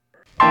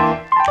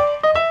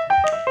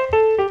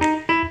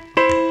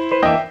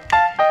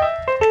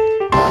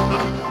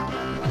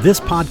This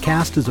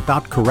podcast is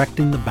about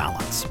correcting the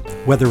balance,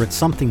 whether it's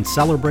something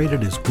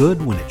celebrated as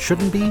good when it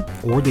shouldn't be,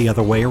 or the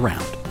other way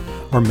around.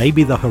 Or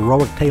maybe the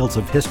heroic tales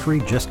of history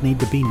just need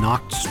to be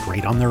knocked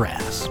straight on their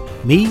ass.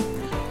 Me,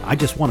 I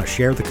just want to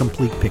share the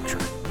complete picture,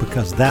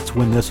 because that's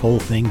when this whole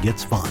thing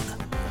gets fun.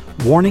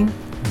 Warning,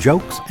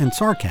 jokes and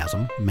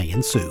sarcasm may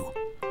ensue.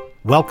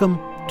 Welcome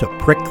to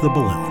Prick the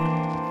Balloon.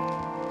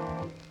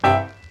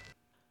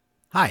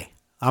 Hi,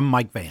 I'm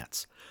Mike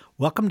Vance.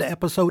 Welcome to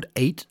episode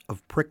 8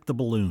 of Prick the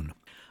Balloon.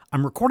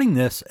 I'm recording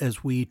this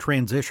as we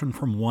transition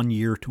from one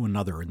year to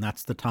another, and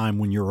that's the time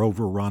when you're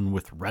overrun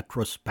with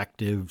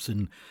retrospectives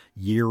and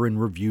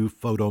year-in-review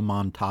photo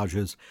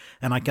montages,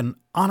 and I can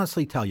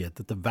honestly tell you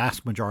that the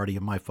vast majority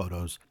of my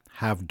photos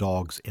have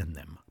dogs in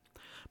them.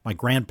 My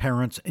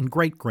grandparents' and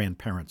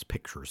great-grandparents'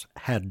 pictures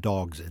had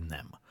dogs in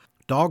them.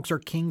 Dogs are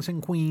kings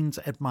and queens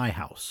at my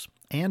house,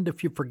 and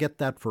if you forget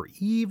that for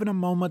even a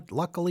moment,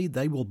 luckily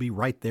they will be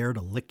right there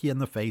to lick you in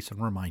the face and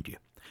remind you.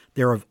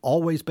 There have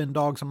always been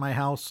dogs in my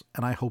house,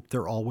 and I hope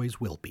there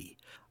always will be.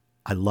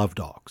 I love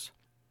dogs.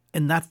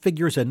 And that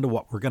figures into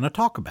what we're going to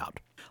talk about.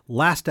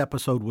 Last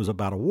episode was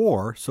about a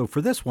war, so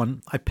for this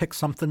one, I picked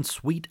something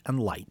sweet and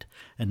light,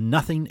 and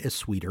nothing is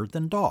sweeter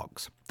than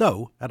dogs.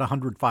 Though, at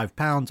 105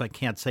 pounds, I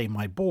can't say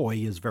my boy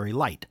is very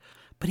light.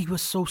 But he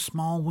was so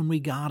small when we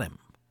got him.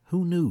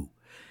 Who knew?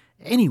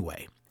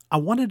 Anyway, I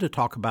wanted to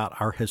talk about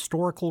our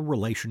historical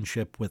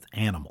relationship with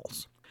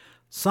animals.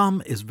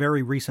 Some is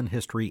very recent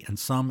history and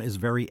some is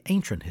very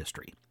ancient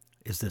history.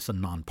 Is this a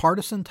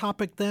nonpartisan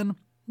topic then?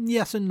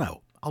 Yes and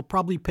no. I'll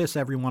probably piss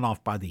everyone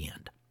off by the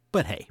end.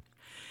 But hey.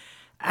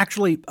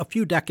 Actually, a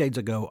few decades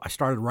ago, I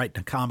started writing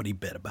a comedy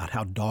bit about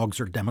how dogs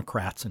are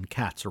Democrats and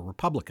cats are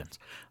Republicans.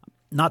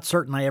 Not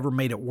certain I ever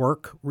made it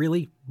work,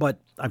 really, but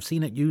I've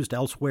seen it used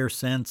elsewhere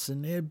since,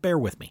 and bear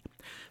with me.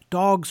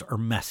 Dogs are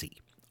messy.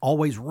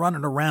 Always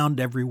running around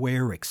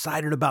everywhere,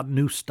 excited about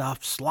new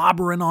stuff,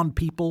 slobbering on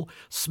people,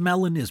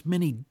 smelling as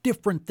many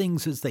different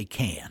things as they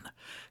can.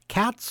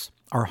 Cats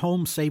are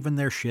home saving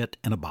their shit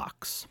in a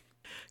box.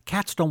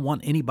 Cats don't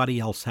want anybody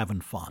else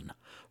having fun.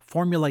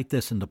 Formulate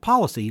this into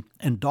policy,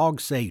 and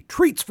dogs say,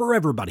 treats for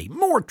everybody,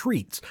 more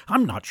treats.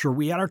 I'm not sure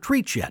we had our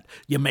treats yet.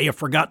 You may have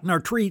forgotten our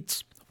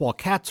treats. While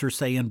cats are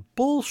saying,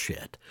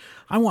 bullshit.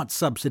 I want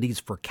subsidies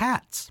for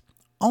cats.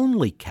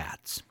 Only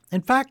cats.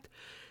 In fact,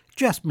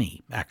 just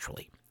me,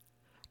 actually.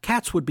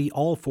 Cats would be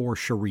all for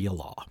Sharia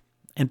law.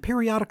 And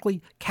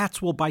periodically,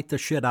 cats will bite the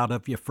shit out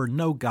of you for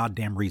no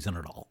goddamn reason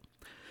at all.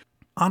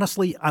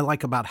 Honestly, I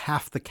like about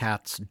half the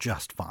cats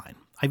just fine.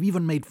 I've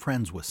even made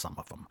friends with some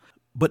of them.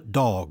 But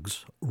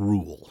dogs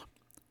rule.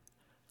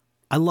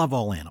 I love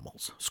all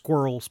animals.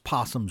 Squirrels,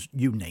 possums,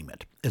 you name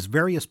it. As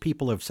various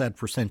people have said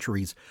for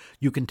centuries,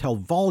 you can tell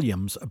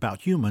volumes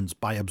about humans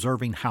by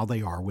observing how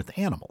they are with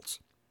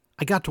animals.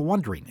 I got to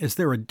wondering, is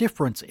there a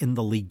difference in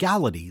the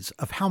legalities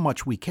of how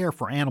much we care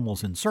for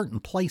animals in certain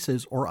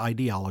places or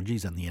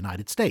ideologies in the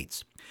United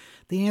States?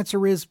 The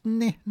answer is,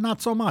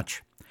 not so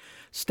much.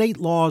 State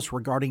laws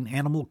regarding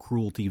animal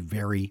cruelty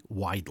vary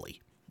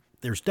widely.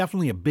 There's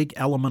definitely a big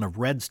element of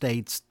red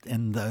states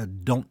and the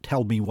don't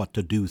tell me what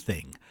to do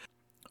thing.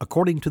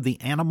 According to the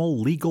Animal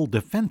Legal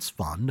Defense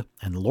Fund,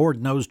 and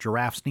Lord knows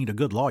giraffes need a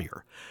good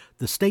lawyer,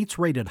 the states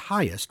rated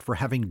highest for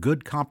having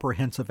good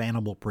comprehensive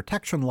animal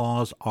protection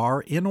laws are,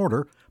 in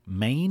order,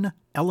 Maine,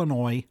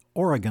 Illinois,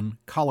 Oregon,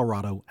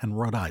 Colorado, and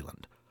Rhode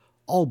Island.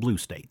 All blue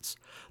states.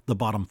 The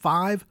bottom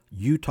 5,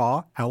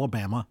 Utah,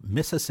 Alabama,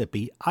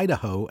 Mississippi,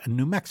 Idaho, and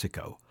New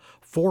Mexico.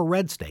 4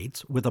 red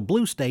states, with a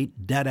blue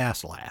state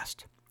dead-ass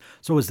last.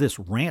 So is this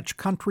ranch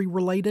country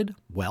related?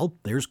 Well,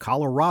 there's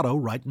Colorado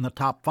right in the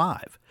top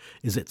 5.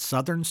 Is it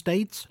southern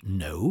states?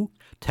 No.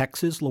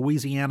 Texas,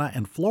 Louisiana,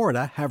 and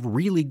Florida have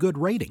really good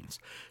ratings.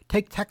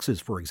 Take Texas,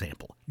 for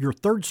example. Your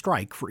third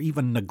strike for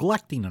even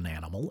neglecting an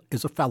animal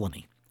is a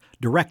felony.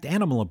 Direct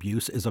animal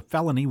abuse is a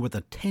felony with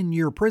a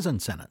 10-year prison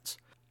sentence.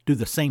 Do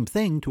the same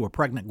thing to a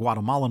pregnant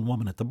Guatemalan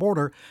woman at the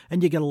border,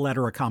 and you get a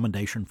letter of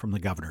commendation from the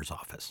governor's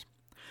office.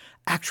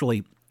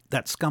 Actually,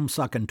 that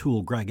scum-sucking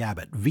tool Greg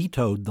Abbott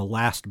vetoed the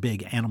last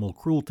big animal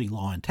cruelty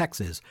law in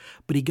Texas,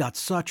 but he got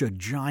such a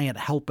giant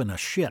helping of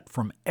shit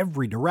from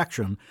every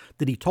direction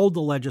that he told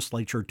the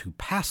legislature to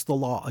pass the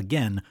law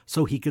again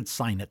so he could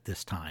sign it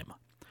this time.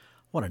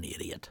 What an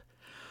idiot.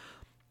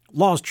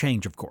 Laws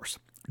change, of course.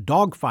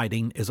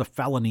 Dogfighting is a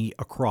felony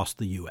across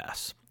the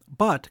U.S.,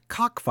 but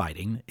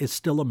cockfighting is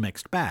still a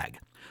mixed bag.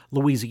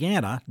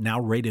 Louisiana, now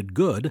rated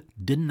good,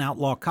 didn't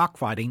outlaw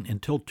cockfighting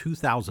until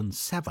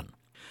 2007.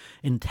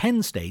 In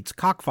 10 states,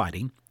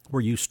 cockfighting,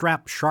 where you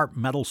strap sharp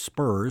metal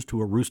spurs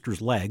to a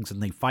rooster's legs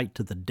and they fight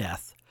to the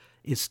death,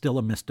 is still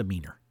a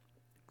misdemeanor.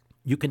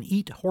 You can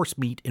eat horse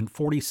meat in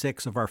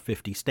 46 of our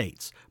 50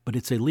 states, but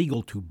it's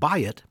illegal to buy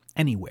it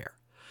anywhere.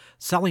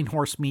 Selling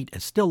horse meat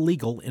is still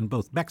legal in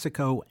both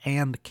Mexico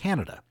and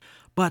Canada,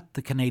 but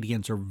the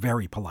Canadians are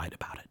very polite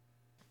about it.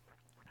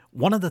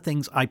 One of the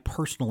things I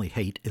personally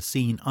hate is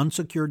seeing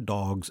unsecured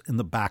dogs in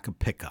the back of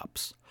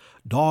pickups.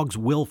 Dogs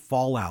will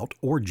fall out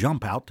or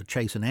jump out to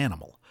chase an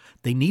animal.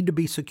 They need to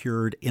be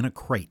secured in a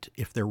crate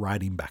if they're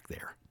riding back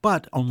there.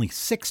 But only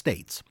 6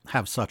 states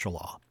have such a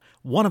law.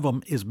 One of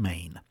them is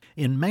Maine.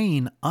 In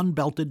Maine,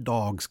 unbelted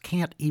dogs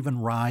can't even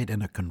ride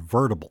in a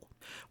convertible,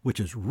 which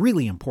is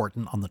really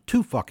important on the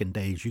 2 fucking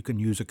days you can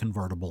use a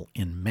convertible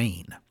in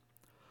Maine.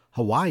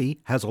 Hawaii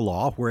has a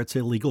law where it's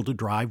illegal to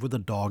drive with a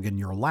dog in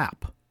your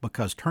lap,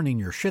 because turning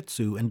your Shih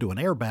Tzu into an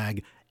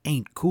airbag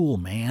ain't cool,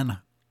 man.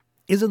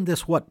 Isn't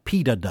this what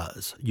PETA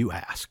does, you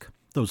ask?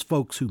 Those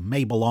folks who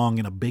may belong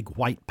in a big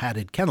white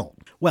padded kennel.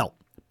 Well,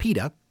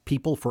 PETA,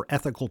 People for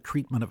Ethical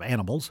Treatment of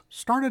Animals,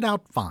 started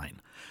out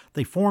fine.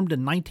 They formed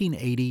in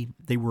 1980.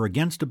 They were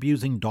against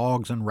abusing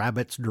dogs and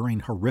rabbits during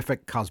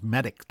horrific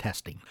cosmetic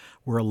testing,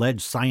 where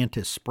alleged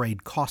scientists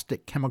sprayed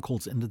caustic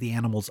chemicals into the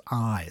animals'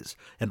 eyes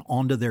and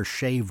onto their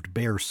shaved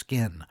bare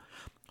skin.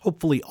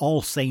 Hopefully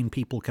all sane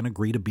people can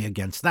agree to be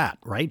against that,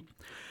 right?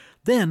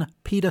 Then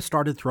PETA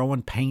started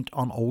throwing paint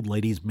on old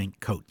ladies' mink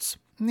coats.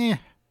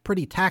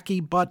 Pretty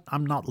tacky, but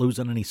I'm not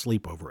losing any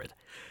sleep over it.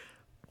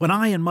 When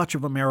I and much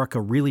of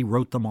America really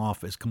wrote them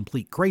off as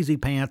complete crazy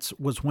pants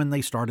was when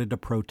they started to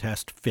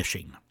protest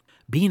fishing.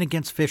 Being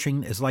against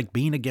fishing is like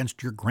being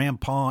against your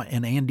grandpa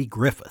and Andy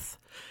Griffith.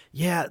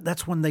 Yeah,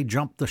 that's when they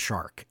jumped the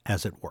shark,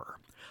 as it were.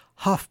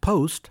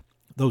 HuffPost,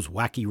 those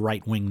wacky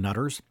right-wing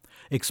nutters,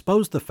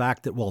 exposed the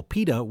fact that while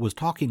PETA was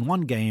talking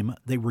one game,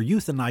 they were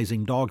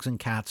euthanizing dogs and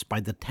cats by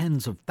the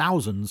tens of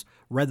thousands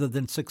rather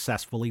than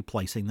successfully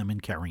placing them in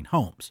caring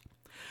homes.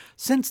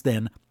 Since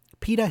then,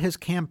 PETA has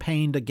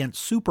campaigned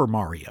against Super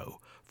Mario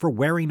for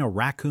wearing a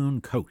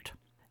raccoon coat.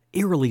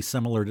 Eerily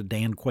similar to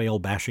Dan Quayle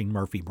bashing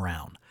Murphy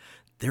Brown.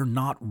 They're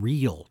not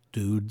real,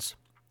 dudes.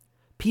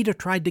 PETA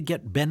tried to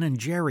get Ben &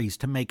 Jerry's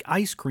to make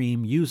ice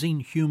cream using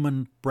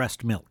human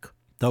breast milk,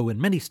 though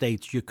in many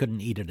states you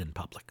couldn't eat it in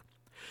public.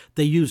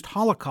 They used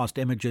Holocaust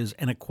images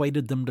and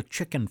equated them to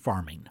chicken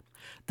farming.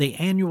 They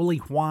annually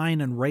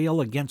whine and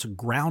rail against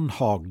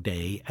Groundhog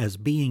Day as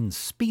being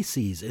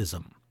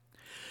speciesism.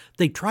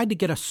 They tried to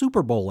get a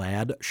Super Bowl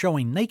ad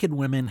showing naked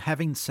women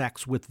having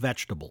sex with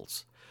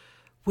vegetables.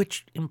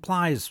 Which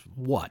implies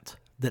what?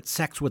 That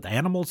sex with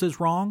animals is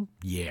wrong?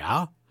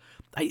 Yeah.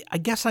 I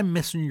guess I'm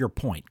missing your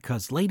point,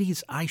 because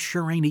ladies, I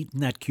sure ain't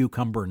eating that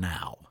cucumber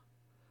now.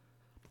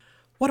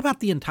 What about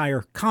the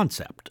entire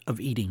concept of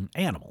eating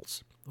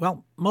animals?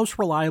 Well, most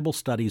reliable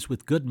studies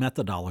with good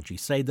methodology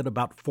say that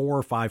about 4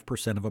 or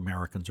 5% of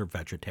Americans are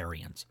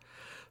vegetarians.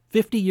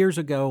 50 years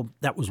ago,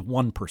 that was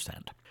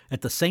 1%.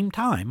 At the same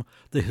time,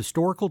 the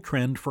historical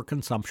trend for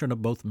consumption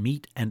of both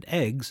meat and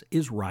eggs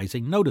is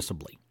rising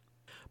noticeably.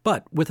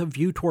 But with a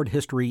view toward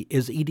history,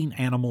 is eating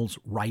animals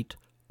right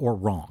or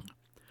wrong?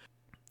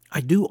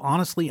 I do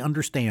honestly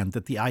understand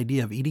that the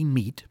idea of eating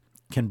meat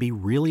can be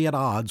really at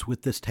odds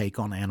with this take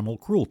on animal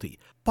cruelty.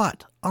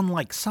 But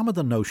unlike some of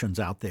the notions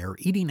out there,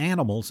 eating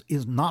animals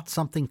is not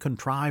something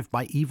contrived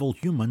by evil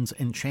humans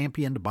and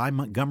championed by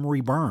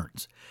Montgomery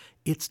Burns.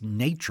 It's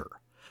nature.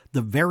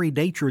 The very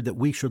nature that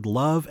we should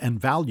love and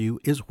value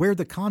is where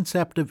the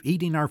concept of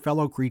eating our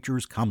fellow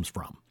creatures comes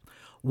from.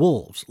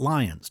 Wolves,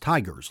 lions,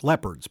 tigers,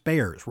 leopards,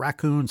 bears,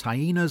 raccoons,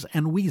 hyenas,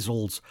 and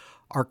weasels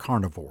are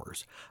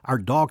carnivores. Our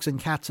dogs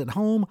and cats at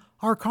home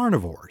are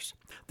carnivores.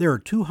 There are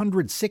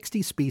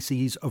 260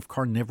 species of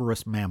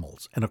carnivorous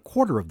mammals, and a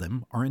quarter of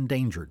them are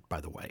endangered,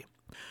 by the way.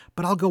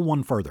 But I'll go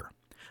one further.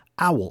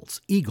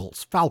 Owls,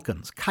 eagles,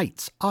 falcons,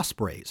 kites,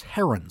 ospreys,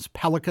 herons,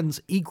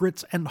 pelicans,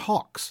 egrets, and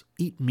hawks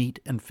eat meat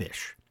and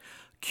fish.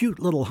 Cute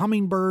little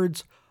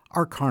hummingbirds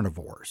are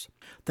carnivores.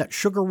 That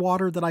sugar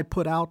water that I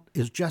put out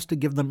is just to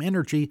give them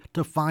energy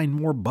to find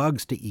more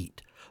bugs to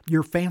eat.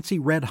 Your fancy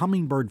red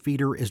hummingbird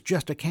feeder is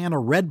just a can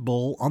of Red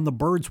Bull on the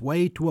bird's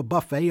way to a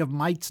buffet of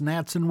mites,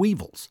 gnats, and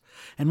weevils.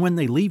 And when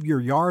they leave your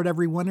yard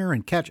every winter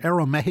and catch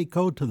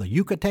Aeromexico to the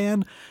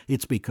Yucatan,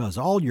 it's because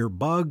all your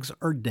bugs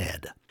are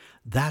dead.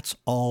 That's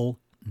all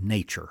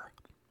nature.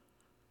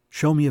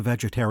 Show me a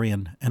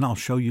vegetarian, and I'll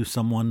show you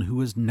someone who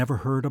has never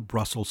heard a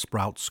Brussels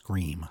sprout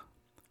scream.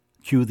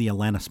 Cue the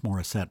Alanis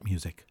Morissette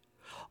music.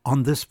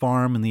 On this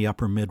farm in the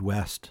upper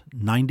Midwest,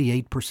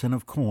 98%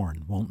 of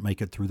corn won't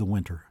make it through the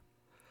winter.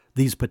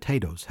 These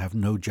potatoes have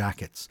no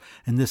jackets,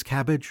 and this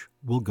cabbage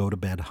will go to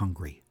bed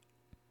hungry.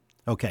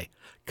 Okay,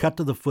 cut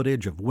to the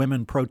footage of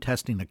women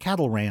protesting a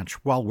cattle ranch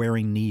while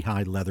wearing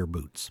knee-high leather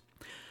boots.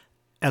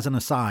 As an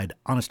aside,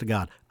 honest to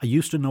God, I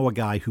used to know a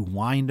guy who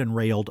whined and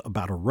railed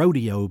about a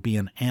rodeo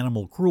being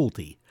animal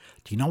cruelty.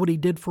 Do you know what he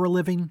did for a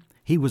living?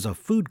 He was a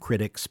food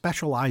critic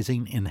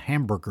specializing in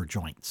hamburger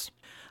joints.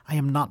 I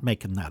am not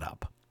making that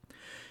up.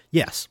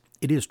 Yes,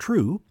 it is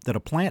true that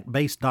a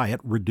plant-based diet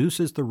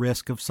reduces the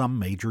risk of some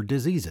major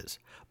diseases,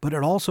 but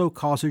it also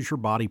causes your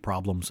body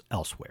problems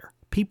elsewhere.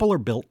 People are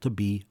built to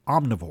be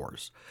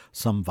omnivores.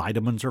 Some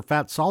vitamins are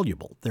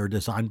fat-soluble. They're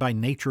designed by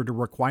nature to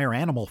require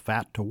animal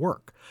fat to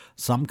work.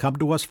 Some come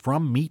to us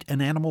from meat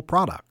and animal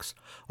products.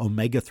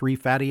 Omega-3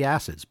 fatty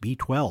acids,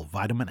 B12,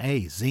 vitamin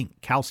A,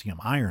 zinc, calcium,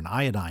 iron,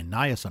 iodine,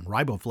 niacin,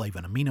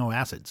 riboflavin, amino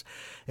acids.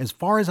 As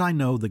far as I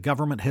know, the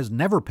government has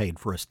never paid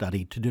for a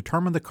study to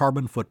determine the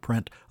carbon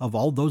footprint of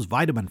all those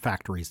vitamin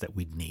factories that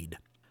we'd need.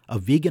 A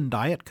vegan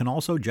diet can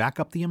also jack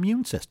up the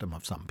immune system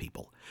of some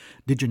people.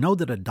 Did you know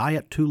that a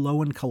diet too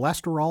low in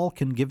cholesterol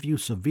can give you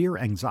severe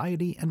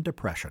anxiety and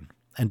depression?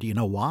 And do you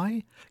know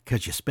why?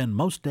 'Cause you spend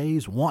most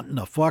days wanting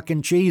a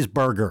fucking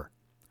cheeseburger.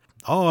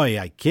 Oi,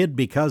 I kid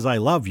because I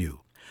love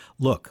you.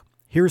 Look,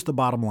 here's the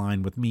bottom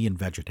line with me and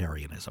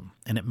vegetarianism,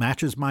 and it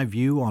matches my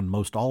view on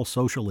most all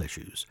social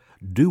issues.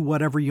 Do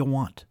whatever you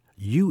want.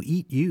 You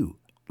eat you.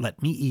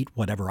 Let me eat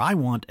whatever I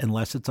want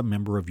unless it's a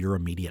member of your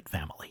immediate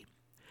family.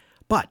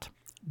 But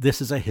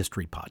this is a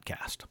history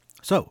podcast.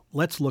 So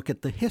let's look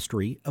at the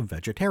history of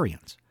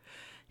vegetarians.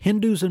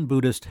 Hindus and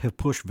Buddhists have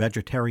pushed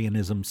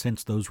vegetarianism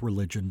since those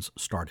religions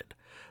started.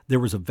 There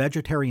was a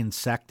vegetarian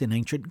sect in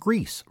ancient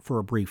Greece for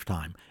a brief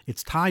time.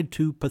 It's tied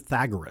to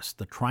Pythagoras,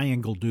 the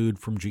triangle dude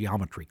from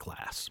geometry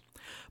class.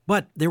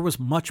 But there was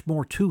much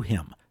more to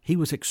him. He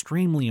was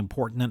extremely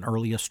important in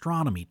early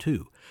astronomy,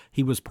 too.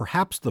 He was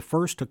perhaps the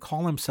first to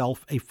call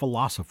himself a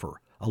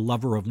philosopher, a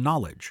lover of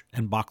knowledge,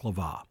 and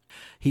baklava.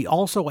 He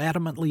also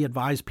adamantly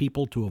advised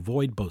people to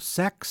avoid both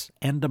sex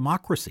and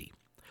democracy.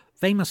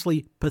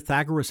 Famously,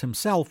 Pythagoras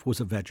himself was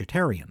a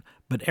vegetarian,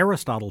 but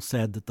Aristotle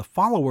said that the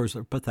followers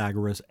of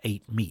Pythagoras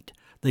ate meat.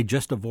 They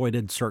just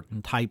avoided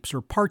certain types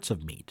or parts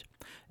of meat.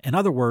 In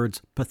other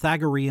words,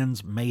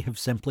 Pythagoreans may have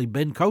simply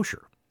been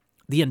kosher.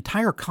 The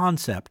entire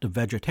concept of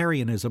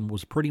vegetarianism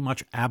was pretty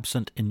much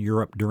absent in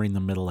Europe during the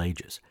Middle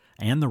Ages,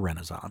 and the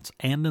Renaissance,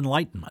 and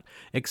Enlightenment,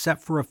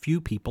 except for a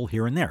few people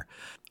here and there.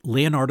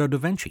 Leonardo da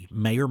Vinci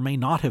may or may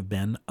not have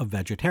been a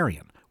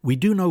vegetarian. We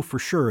do know for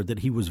sure that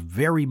he was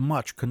very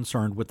much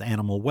concerned with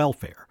animal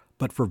welfare,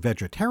 but for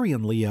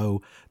vegetarian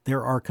Leo,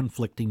 there are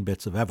conflicting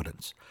bits of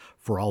evidence.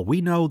 For all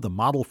we know, the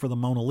model for the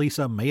Mona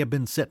Lisa may have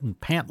been sitting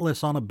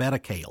pantless on a bed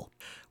of kale,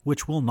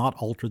 which will not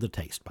alter the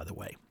taste, by the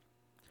way.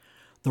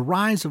 The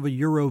rise of a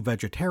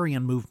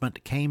Euro-vegetarian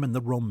movement came in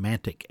the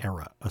Romantic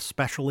era,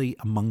 especially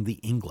among the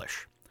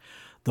English.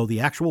 Though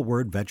the actual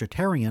word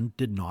vegetarian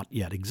did not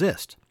yet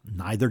exist.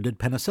 Neither did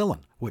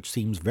penicillin, which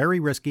seems very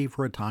risky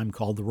for a time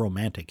called the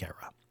Romantic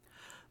era.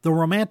 The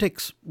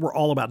Romantics were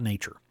all about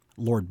nature.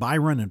 Lord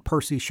Byron and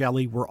Percy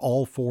Shelley were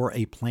all for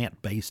a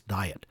plant-based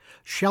diet.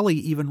 Shelley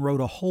even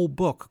wrote a whole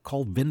book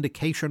called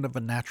Vindication of a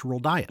Natural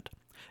Diet.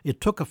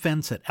 It took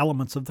offense at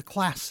elements of the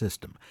class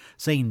system,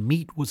 saying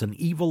meat was an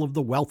evil of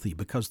the wealthy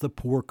because the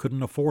poor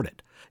couldn't afford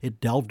it.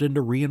 It delved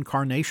into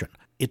reincarnation.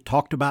 It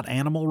talked about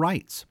animal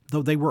rights,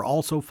 though they were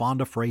also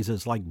fond of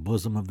phrases like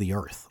bosom of the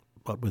earth,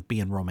 but with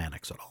being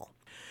romantics at all.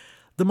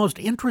 The most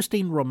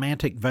interesting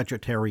romantic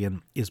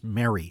vegetarian is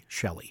Mary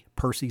Shelley,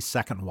 Percy's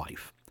second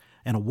wife,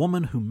 and a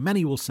woman who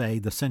many will say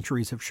the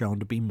centuries have shown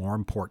to be more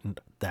important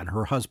than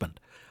her husband.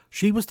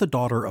 She was the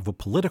daughter of a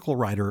political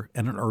writer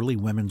and an early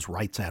women's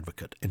rights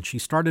advocate, and she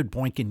started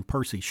boinking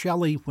Percy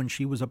Shelley when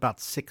she was about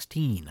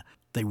 16.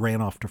 They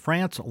ran off to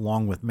France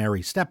along with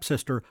Mary's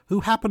stepsister,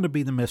 who happened to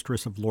be the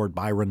mistress of Lord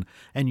Byron,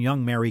 and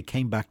young Mary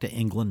came back to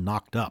England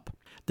knocked up.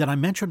 Did I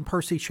mention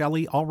Percy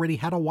Shelley already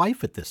had a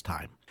wife at this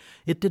time?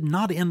 It did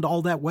not end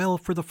all that well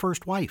for the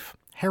first wife,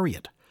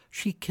 Harriet.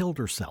 She killed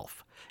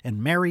herself,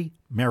 and Mary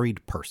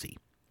married Percy.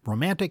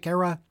 Romantic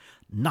era,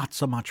 not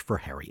so much for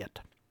Harriet.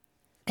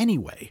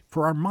 Anyway,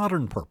 for our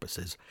modern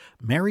purposes,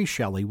 Mary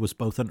Shelley was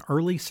both an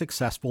early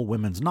successful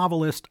women's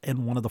novelist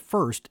and one of the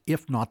first,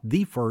 if not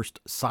the first,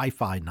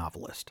 sci-fi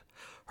novelist.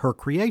 Her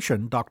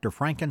creation, Dr.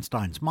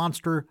 Frankenstein's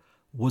monster,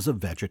 was a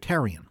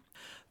vegetarian.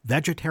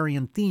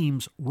 Vegetarian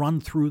themes run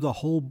through the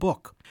whole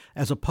book,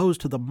 as opposed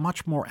to the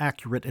much more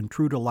accurate and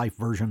true-to-life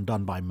version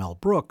done by Mel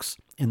Brooks.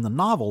 In the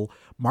novel,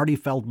 Marty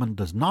Feldman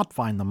does not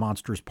find the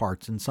monster's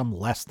parts in some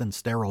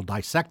less-than-sterile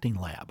dissecting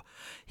lab.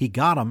 He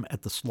got them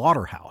at the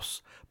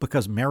slaughterhouse,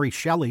 because Mary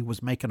Shelley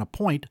was making a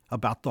point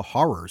about the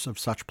horrors of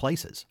such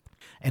places.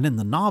 And in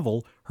the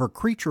novel, her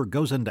creature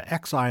goes into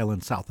exile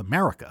in South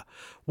America,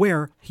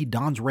 where he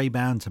dons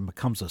Ray-Bans and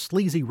becomes a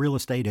sleazy real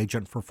estate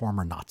agent for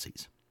former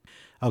Nazis.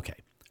 Okay.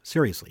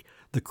 Seriously,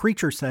 the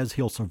creature says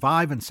he'll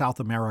survive in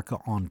South America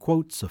on,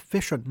 quote,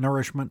 sufficient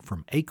nourishment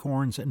from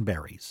acorns and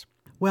berries.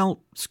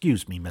 Well,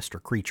 excuse me, Mr.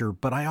 Creature,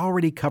 but I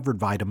already covered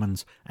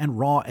vitamins, and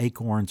raw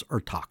acorns are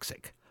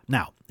toxic.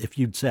 Now, if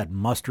you'd said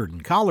mustard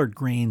and collard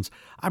greens,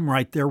 I'm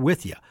right there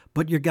with you,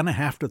 but you're going to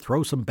have to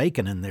throw some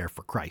bacon in there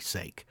for Christ's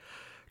sake.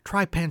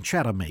 Try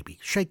pancetta maybe,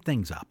 shake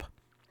things up.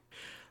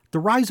 The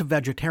rise of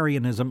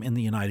vegetarianism in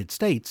the United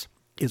States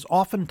is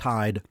often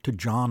tied to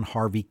John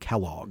Harvey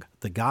Kellogg,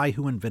 the guy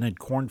who invented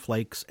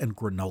cornflakes and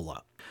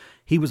granola.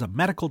 He was a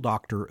medical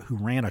doctor who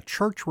ran a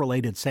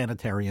church-related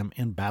sanitarium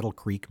in Battle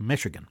Creek,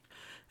 Michigan.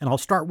 And I'll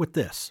start with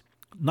this.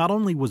 Not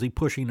only was he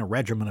pushing a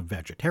regimen of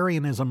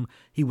vegetarianism,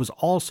 he was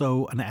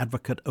also an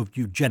advocate of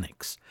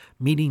eugenics,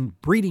 meaning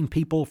breeding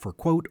people for,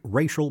 quote,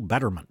 racial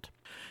betterment.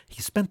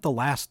 He spent the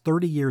last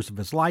 30 years of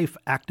his life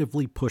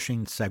actively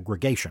pushing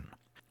segregation.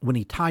 When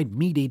he tied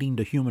meat eating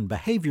to human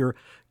behavior,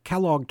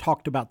 Kellogg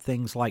talked about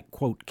things like,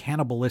 quote,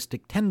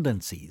 cannibalistic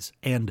tendencies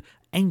and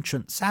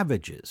ancient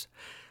savages.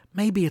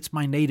 Maybe it's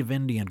my native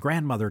Indian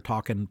grandmother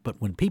talking,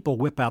 but when people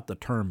whip out the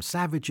term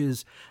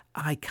savages,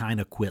 I kind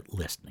of quit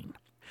listening.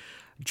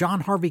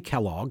 John Harvey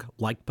Kellogg,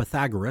 like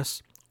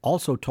Pythagoras,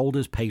 also told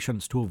his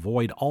patients to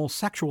avoid all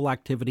sexual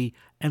activity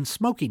and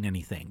smoking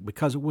anything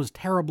because it was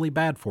terribly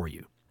bad for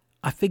you.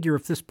 I figure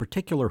if this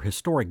particular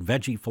historic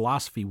veggie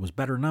philosophy was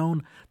better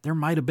known, there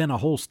might have been a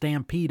whole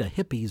stampede of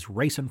hippies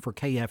racing for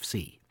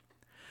KFC.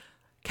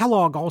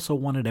 Kellogg also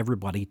wanted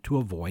everybody to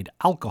avoid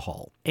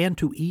alcohol and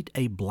to eat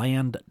a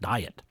bland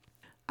diet.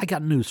 I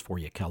got news for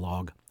you,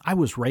 Kellogg. I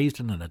was raised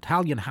in an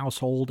Italian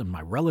household and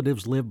my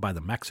relatives live by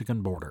the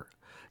Mexican border.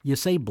 You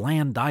say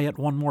bland diet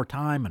one more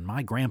time and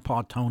my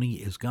Grandpa Tony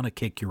is going to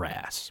kick your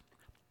ass.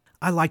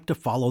 I like to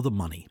follow the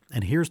money,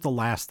 and here's the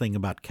last thing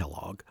about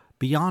Kellogg.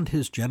 Beyond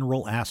his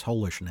general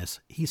assholishness,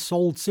 he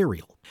sold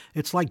cereal.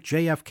 It's like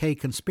JFK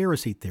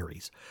conspiracy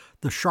theories.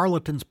 The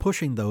charlatans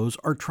pushing those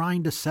are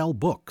trying to sell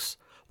books.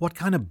 What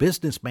kind of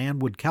businessman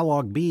would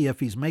Kellogg be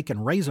if he's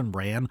making Raisin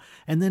Bran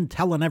and then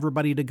telling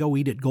everybody to go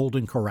eat at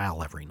Golden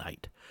Corral every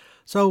night?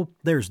 So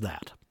there's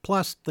that.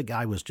 Plus, the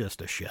guy was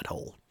just a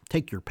shithole.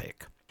 Take your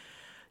pick.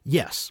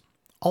 Yes,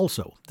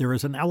 also, there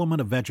is an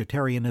element of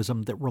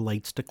vegetarianism that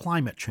relates to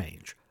climate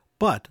change,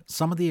 but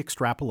some of the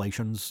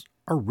extrapolations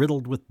are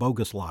riddled with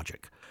bogus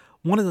logic.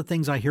 One of the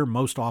things I hear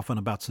most often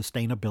about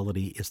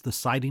sustainability is the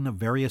citing of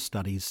various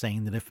studies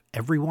saying that if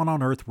everyone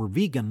on Earth were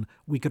vegan,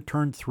 we could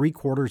turn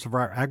 3/4 of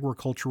our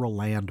agricultural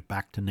land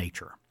back to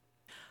nature.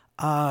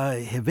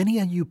 Have any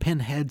of you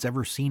pinheads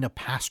ever seen a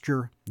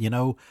pasture? You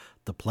know,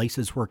 the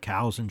places where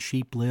cows and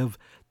sheep live?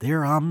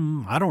 They're,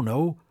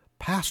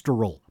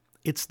 pastoral.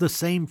 It's the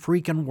same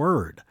freaking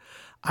word.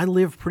 I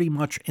live pretty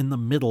much in the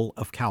middle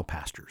of cow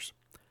pastures.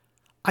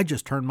 I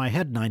just turned my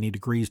head 90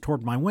 degrees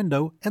toward my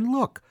window, and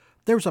look,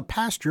 there's a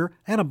pasture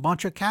and a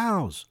bunch of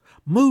cows.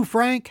 Moo,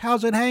 Frank,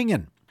 how's it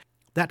hanging?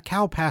 That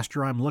cow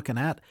pasture I'm looking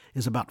at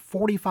is about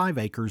 45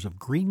 acres of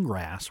green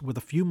grass with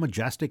a few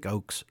majestic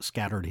oaks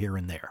scattered here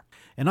and there.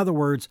 In other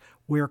words,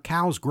 where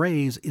cows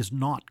graze is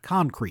not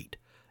concrete.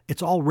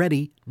 It's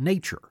already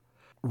nature.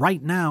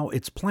 Right now,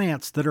 it's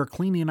plants that are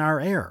cleaning our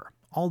air,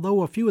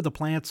 although a few of the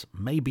plants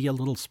may be a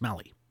little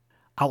smelly.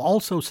 I'll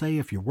also say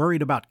if you're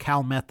worried about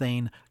cow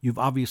methane, you've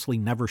obviously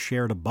never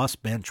shared a bus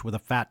bench with a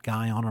fat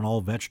guy on an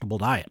all-vegetable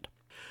diet.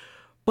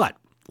 But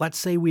let's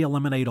say we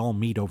eliminate all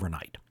meat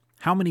overnight.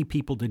 How many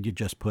people did you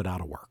just put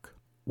out of work?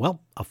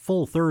 Well, a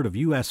full third of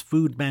U.S.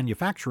 food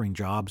manufacturing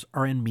jobs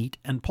are in meat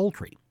and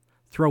poultry.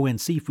 Throw in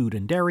seafood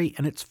and dairy,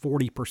 and it's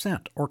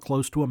 40%, or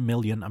close to 1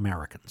 million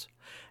Americans.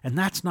 And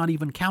that's not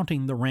even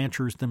counting the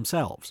ranchers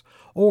themselves,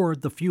 or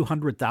the few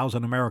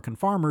 100,000 American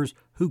farmers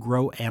who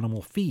grow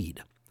animal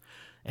feed.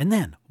 And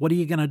then, what are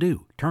you going to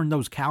do? Turn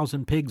those cows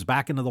and pigs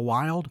back into the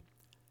wild?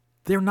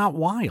 They're not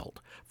wild.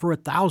 For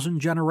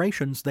 1,000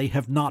 generations, they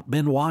have not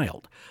been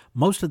wild.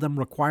 Most of them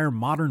require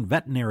modern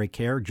veterinary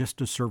care just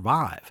to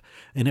survive.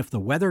 And if the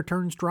weather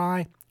turns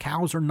dry,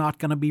 cows are not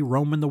going to be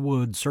roaming the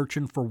woods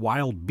searching for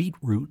wild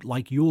beetroot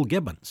like Euell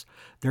Gibbons.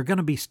 They're going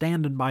to be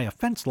standing by a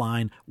fence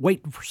line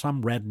waiting for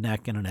some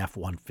redneck in an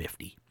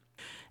F-150.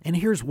 And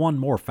here's one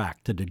more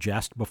fact to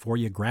digest before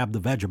you grab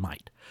the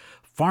Vegemite.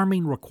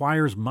 Farming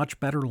requires much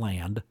better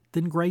land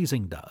than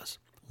grazing does.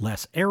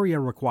 Less area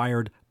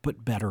required,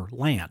 but better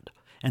land.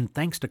 And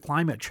thanks to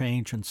climate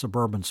change and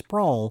suburban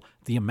sprawl,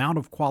 the amount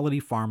of quality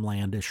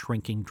farmland is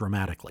shrinking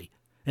dramatically.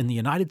 In the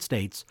United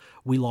States,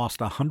 we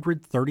lost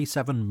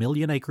 137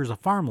 million acres of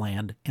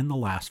farmland in the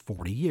last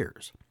 40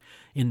 years.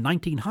 In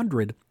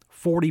 1900,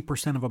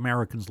 40% of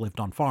Americans lived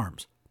on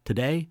farms.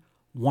 Today,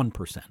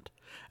 1%.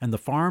 And the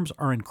farms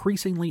are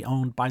increasingly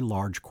owned by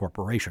large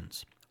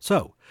corporations.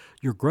 So,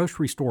 your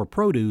grocery store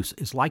produce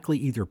is likely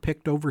either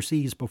picked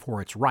overseas before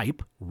it's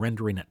ripe,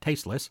 rendering it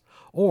tasteless,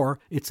 or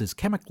it's as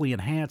chemically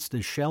enhanced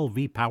as Shell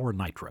V-Power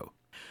Nitro.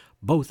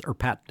 Both are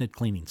patented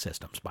cleaning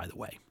systems, by the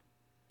way.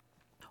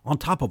 On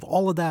top of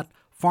all of that,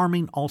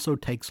 farming also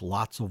takes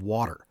lots of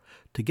water.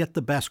 To get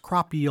the best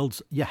crop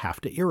yields, you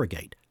have to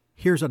irrigate.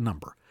 Here's a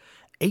number.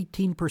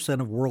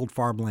 18% of world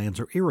farmlands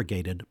are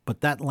irrigated,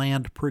 but that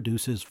land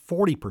produces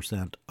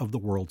 40% of the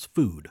world's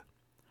food.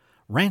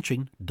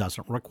 Ranching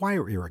doesn't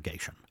require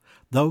irrigation,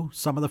 though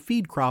some of the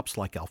feed crops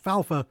like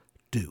alfalfa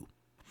do.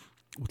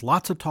 With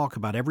lots of talk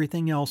about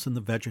everything else in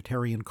the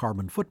vegetarian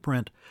carbon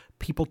footprint,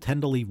 people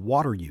tend to leave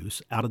water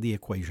use out of the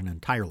equation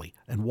entirely,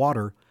 and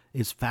water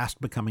is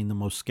fast becoming the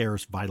most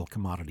scarce vital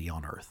commodity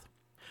on Earth.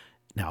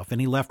 Now, if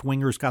any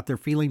left-wingers got their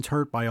feelings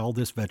hurt by all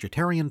this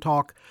vegetarian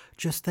talk,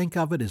 just think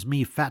of it as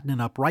me fattening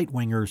up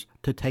right-wingers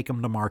to take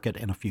them to market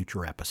in a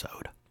future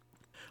episode.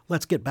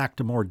 Let's get back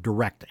to more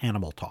direct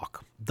animal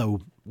talk,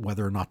 though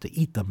whether or not to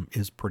eat them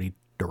is pretty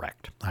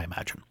direct, I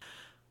imagine.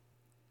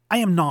 I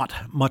am not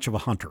much of a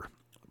hunter.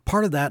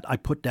 Part of that I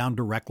put down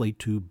directly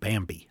to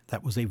Bambi.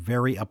 That was a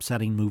very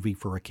upsetting movie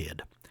for a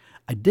kid.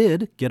 I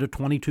did get a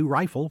 .22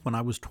 rifle when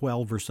I was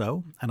 12 or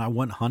so, and I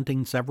went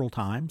hunting several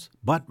times,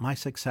 but my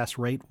success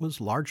rate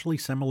was largely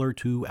similar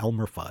to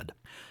Elmer Fudd.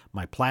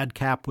 My plaid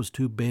cap was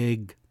too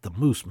big, the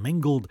moose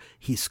mingled,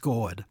 he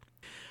scored.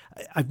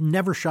 I've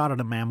never shot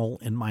at a mammal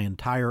in my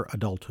entire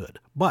adulthood,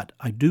 but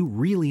I do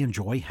really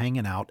enjoy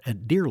hanging out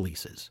at deer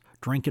leases,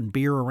 drinking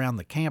beer around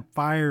the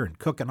campfire and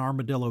cooking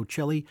armadillo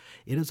chili.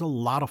 It is a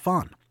lot of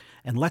fun.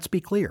 And let's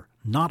be clear,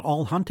 not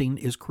all hunting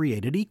is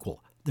created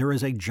equal. There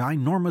is a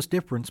ginormous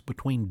difference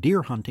between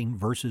deer hunting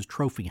versus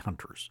trophy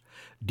hunters.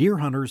 Deer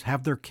hunters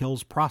have their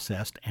kills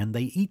processed and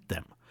they eat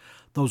them.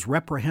 Those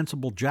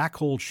reprehensible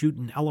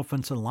jackhole-shooting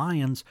elephants and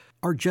lions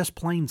are just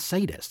plain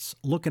sadists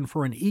looking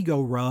for an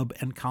ego rub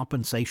and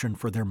compensation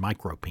for their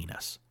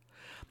micropenis.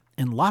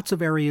 In lots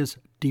of areas,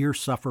 deer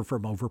suffer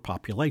from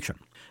overpopulation.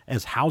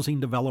 As housing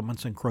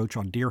developments encroach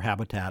on deer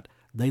habitat,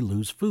 they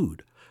lose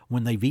food.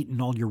 When they've eaten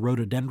all your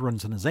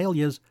rhododendrons and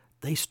azaleas,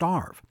 they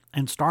starve.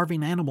 And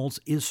starving animals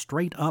is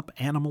straight-up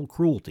animal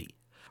cruelty.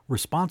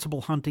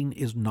 Responsible hunting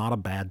is not a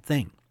bad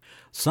thing.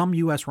 Some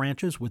U.S.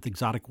 ranches with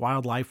exotic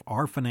wildlife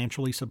are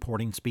financially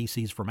supporting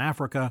species from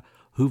Africa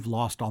who've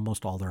lost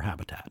almost all their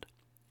habitat.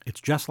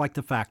 It's just like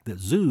the fact that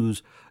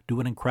zoos do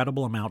an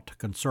incredible amount to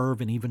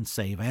conserve and even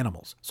save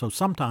animals. So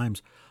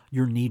sometimes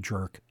your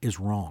knee-jerk is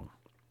wrong.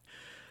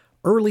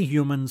 Early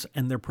humans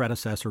and their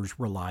predecessors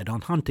relied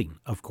on hunting,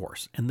 of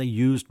course, and they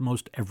used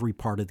most every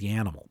part of the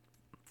animal.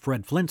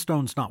 Fred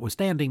Flintstone's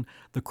notwithstanding,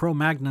 the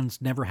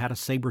Cro-Magnons never had a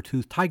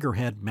saber-toothed tiger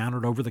head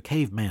mounted over the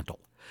cave mantle.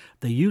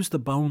 They used the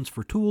bones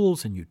for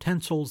tools and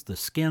utensils, the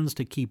skins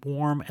to keep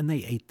warm, and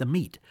they ate the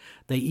meat.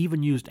 They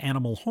even used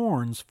animal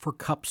horns for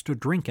cups to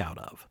drink out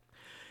of.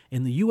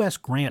 In the U.S.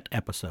 Grant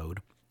episode,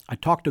 I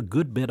talked a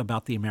good bit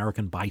about the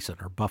American bison,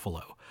 or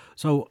buffalo,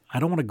 so I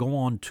don't want to go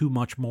on too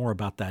much more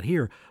about that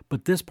here,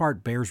 but this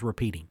part bears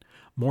repeating.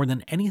 More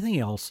than anything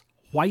else,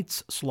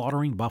 whites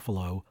slaughtering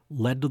buffalo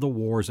led to the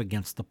wars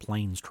against the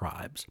Plains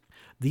tribes.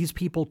 These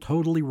people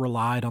totally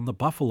relied on the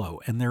buffalo,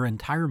 and their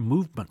entire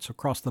movements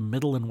across the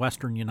middle and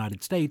western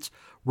United States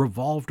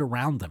revolved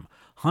around them.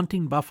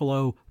 Hunting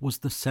buffalo was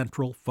the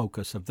central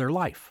focus of their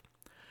life.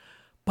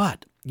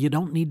 But you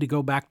don't need to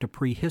go back to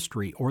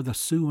prehistory or the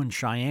Sioux and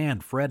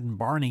Cheyenne, Fred and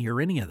Barney,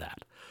 or any of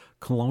that.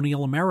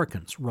 Colonial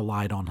Americans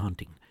relied on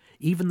hunting.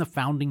 Even the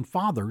founding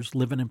fathers,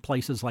 living in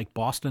places like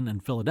Boston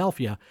and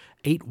Philadelphia,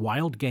 ate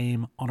wild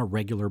game on a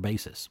regular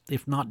basis,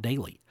 if not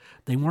daily.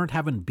 They weren't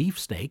having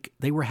beefsteak,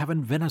 they were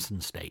having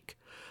venison steak.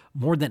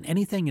 More than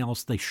anything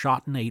else, they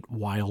shot and ate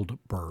wild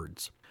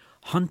birds.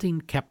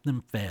 Hunting kept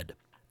them fed.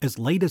 As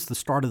late as the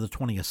start of the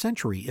 20th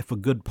century, if a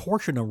good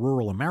portion of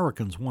rural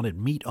Americans wanted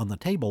meat on the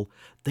table,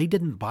 they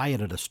didn't buy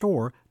it at a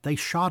store, they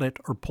shot it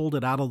or pulled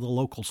it out of the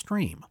local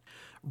stream.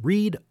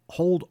 Read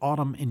Hold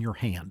Autumn in Your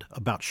Hand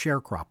about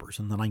sharecroppers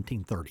in the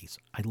 1930s.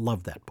 I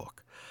love that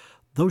book.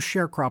 Those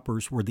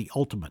sharecroppers were the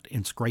ultimate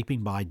in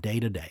scraping by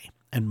day to day,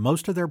 and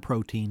most of their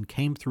protein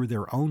came through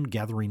their own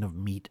gathering of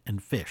meat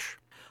and fish.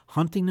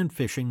 Hunting and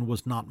fishing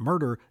was not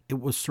murder, it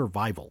was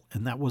survival,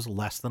 and that was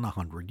less than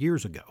 100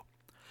 years ago.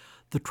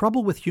 The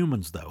trouble with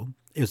humans, though,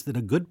 is that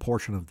a good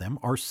portion of them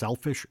are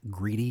selfish,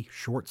 greedy,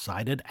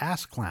 short-sighted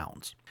ass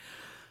clowns.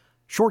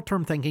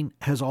 Short-term thinking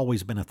has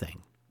always been a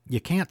thing. You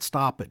can't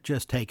stop at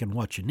just taking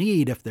what you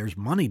need if there's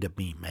money to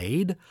be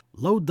made.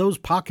 Load those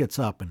pockets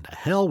up and to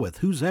hell with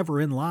who's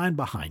ever in line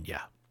behind you.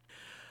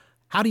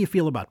 How do you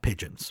feel about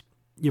pigeons?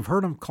 You've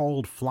heard them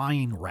called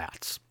flying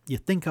rats. You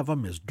think of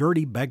them as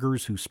dirty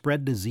beggars who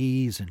spread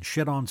disease and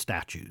shit on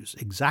statues,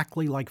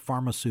 exactly like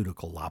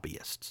pharmaceutical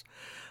lobbyists.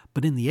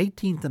 But in the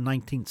 18th and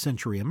 19th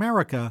century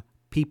America,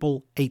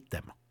 people ate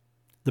them.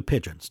 The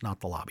pigeons,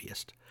 not the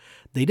lobbyists.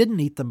 They didn't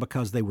eat them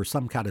because they were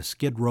some kind of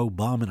Skid Row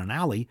bum in an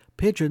alley.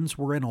 Pigeons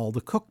were in all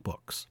the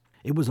cookbooks.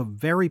 It was a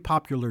very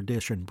popular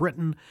dish in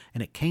Britain,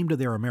 and it came to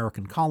their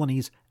American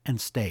colonies and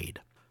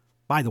stayed.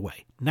 By the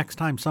way, next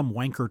time some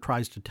wanker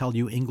tries to tell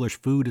you English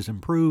food is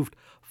improved,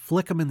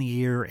 flick them in the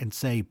ear and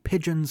say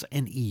pigeons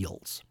and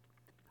eels.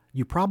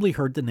 You probably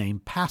heard the name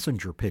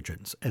passenger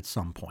pigeons at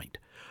some point.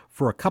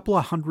 For a couple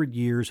of hundred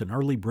years in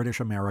early British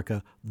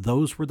America,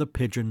 those were the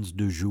pigeons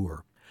du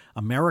jour.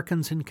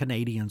 Americans and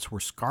Canadians were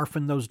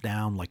scarfing those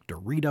down like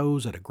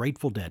Doritos at a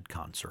Grateful Dead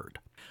concert.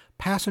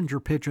 Passenger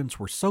pigeons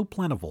were so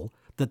plentiful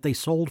that they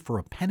sold for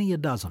a penny a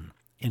dozen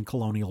in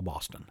colonial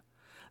Boston.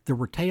 There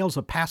were tails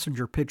of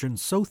passenger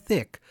pigeons so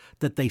thick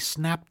that they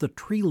snapped the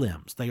tree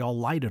limbs they all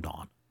lighted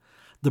on.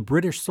 The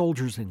British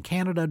soldiers in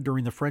Canada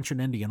during the French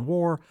and Indian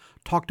War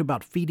talked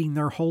about feeding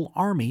their whole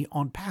army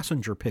on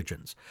passenger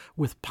pigeons,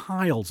 with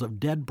piles of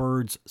dead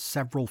birds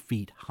several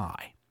feet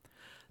high.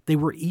 They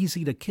were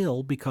easy to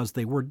kill because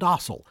they were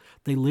docile.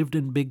 They lived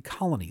in big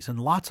colonies, and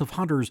lots of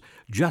hunters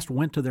just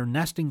went to their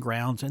nesting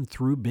grounds and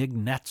threw big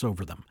nets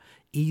over them.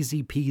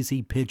 Easy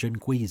peasy pigeon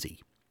queasy.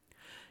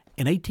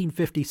 In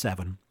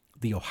 1857,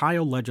 the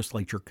Ohio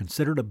legislature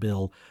considered a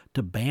bill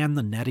to ban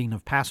the netting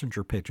of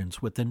passenger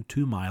pigeons within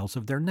 2 miles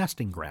of their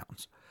nesting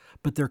grounds.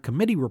 But their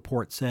committee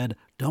report said,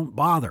 don't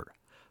bother.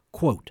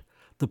 Quote,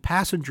 the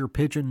passenger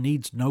pigeon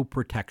needs no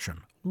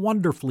protection.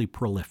 Wonderfully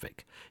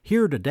prolific,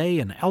 here today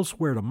and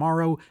elsewhere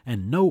tomorrow,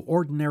 and no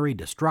ordinary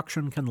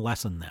destruction can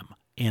lessen them.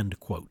 End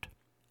quote.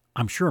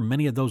 I'm sure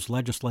many of those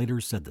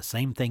legislators said the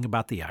same thing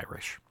about the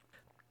Irish.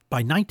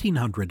 By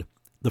 1900,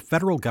 the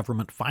federal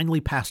government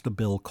finally passed a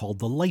bill called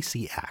the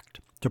Lacey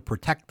Act to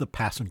protect the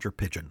passenger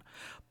pigeon,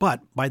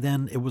 but by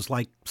then it was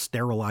like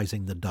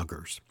sterilizing the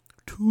Duggars.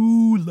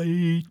 Too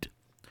late.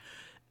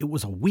 It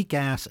was a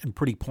weak-ass and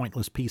pretty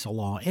pointless piece of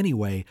law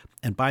anyway,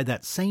 and by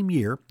that same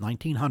year,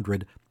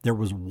 1900, there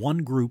was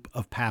one group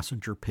of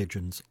passenger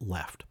pigeons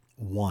left.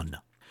 One.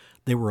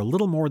 There were a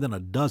little more than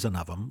a dozen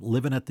of them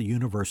living at the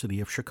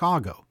University of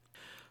Chicago.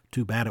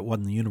 Too bad it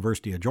wasn't the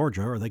University of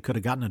Georgia, or they could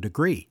have gotten a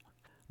degree.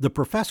 The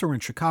professor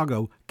in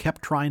Chicago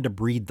kept trying to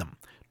breed them,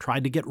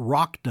 tried to get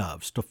rock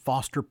doves to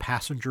foster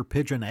passenger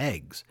pigeon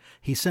eggs.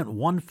 He sent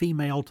one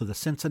female to the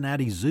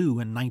Cincinnati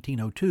Zoo in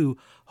 1902,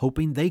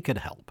 hoping they could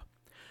help.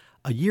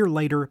 A year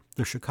later,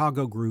 the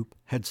Chicago group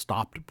had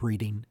stopped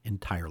breeding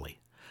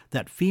entirely.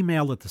 That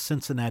female at the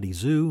Cincinnati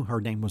Zoo, her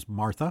name was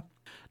Martha,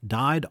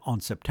 died on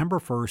September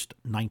 1st,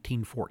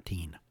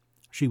 1914.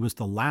 She was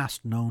the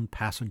last known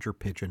passenger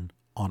pigeon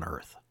on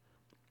Earth.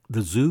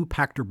 The zoo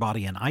packed her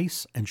body in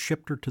ice and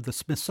shipped her to the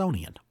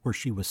Smithsonian, where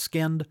she was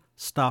skinned,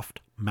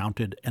 stuffed,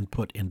 mounted, and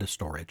put into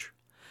storage.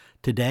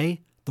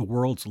 Today, the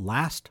world's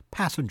last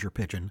passenger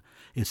pigeon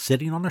is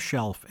sitting on a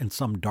shelf in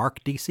some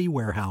dark D.C.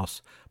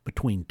 warehouse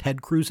between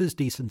Ted Cruz's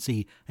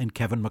decency and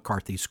Kevin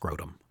McCarthy's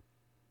scrotum.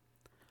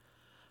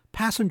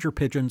 Passenger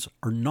pigeons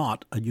are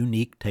not a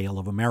unique tale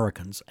of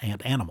Americans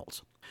and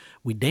animals.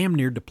 We damn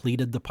near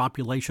depleted the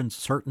population's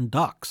certain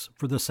ducks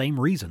for the same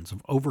reasons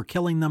of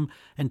overkilling them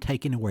and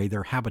taking away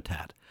their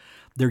habitat.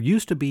 There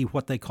used to be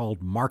what they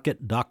called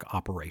market duck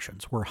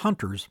operations, where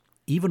hunters,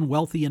 even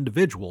wealthy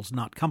individuals,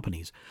 not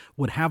companies,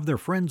 would have their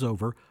friends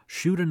over,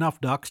 shoot enough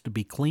ducks to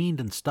be cleaned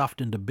and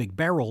stuffed into big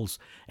barrels,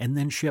 and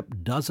then ship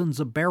dozens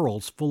of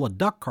barrels full of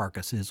duck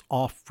carcasses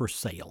off for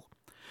sale.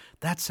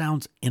 That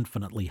sounds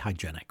infinitely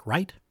hygienic,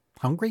 right?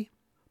 Hungry?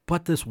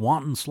 But this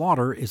wanton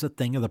slaughter is a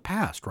thing of the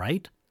past,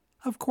 right?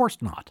 Of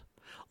course not.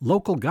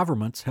 Local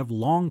governments have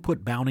long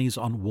put bounties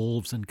on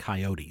wolves and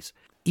coyotes,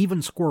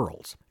 even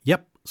squirrels.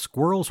 Yep,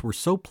 squirrels were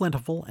so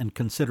plentiful and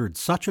considered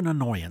such an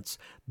annoyance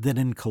that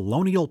in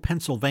colonial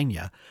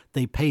Pennsylvania,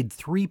 they paid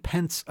 3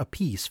 pence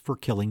apiece for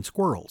killing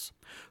squirrels.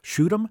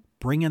 Shoot 'em,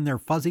 bring in their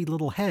fuzzy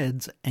little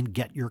heads, and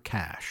get your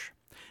cash.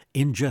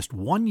 In just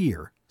 1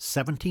 year,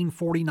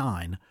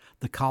 1749,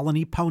 the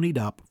colony ponied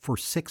up for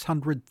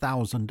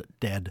 600,000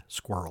 dead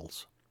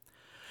squirrels.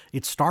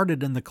 It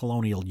started in the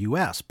colonial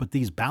U.S., but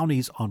these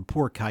bounties on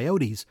poor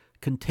coyotes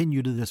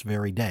continue to this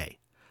very day.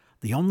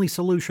 The only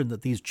solution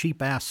that these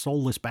cheap-ass,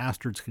 soulless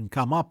bastards can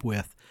come up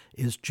with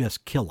is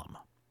just kill them.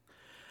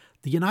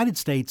 The United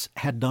States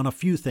had done a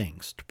few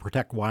things to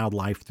protect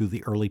wildlife through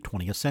the early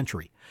 20th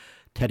century.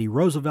 Teddy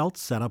Roosevelt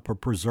set up a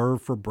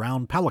preserve for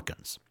brown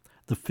pelicans.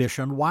 The Fish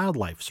and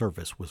Wildlife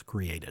Service was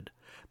created.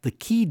 The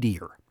key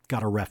deer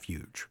got a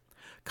refuge.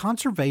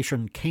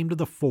 Conservation came to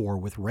the fore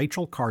with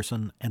Rachel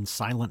Carson and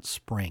Silent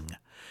Spring,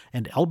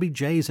 and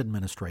LBJ's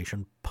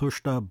administration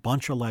pushed a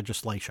bunch of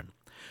legislation.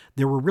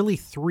 There were really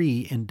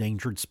 3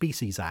 Endangered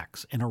Species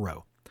Acts in a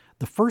row.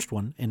 The first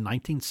one in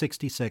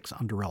 1966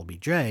 under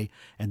LBJ,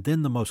 and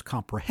then the most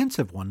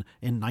comprehensive one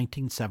in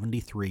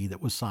 1973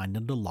 that was signed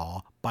into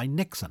law by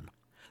Nixon.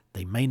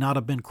 They may not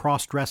have been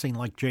cross-dressing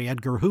like J.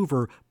 Edgar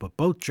Hoover, but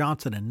both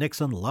Johnson and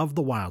Nixon loved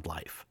the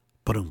wildlife.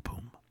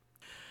 Ba-dum-boom.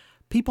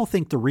 People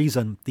think the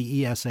reason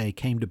the ESA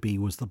came to be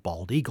was the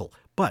bald eagle,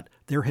 but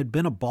there had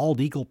been a Bald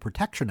Eagle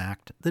Protection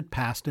Act that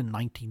passed in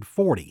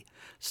 1940.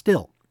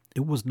 Still,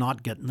 it was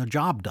not getting the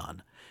job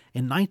done.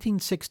 In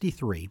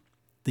 1963,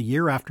 the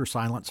year after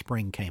Silent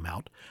Spring came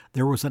out,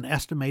 there was an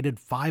estimated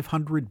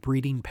 500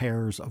 breeding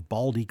pairs of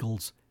bald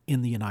eagles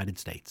in the United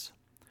States.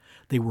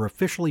 They were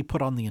officially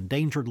put on the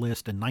endangered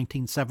list in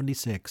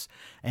 1976,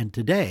 and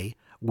today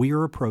we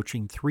are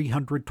approaching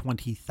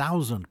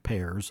 320,000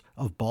 pairs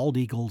of bald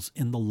eagles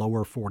in the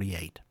lower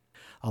 48.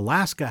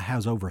 Alaska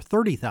has over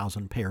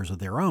 30,000 pairs of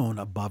their own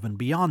above and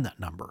beyond that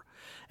number,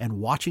 and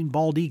watching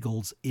bald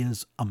eagles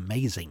is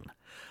amazing.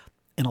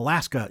 In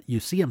Alaska, you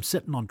see them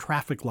sitting on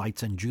traffic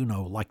lights in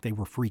Juneau like they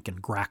were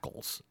freaking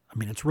grackles. I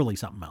mean, it's really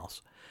something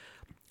else.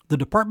 The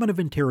Department of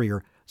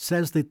Interior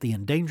says that the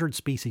Endangered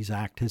Species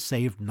Act has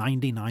saved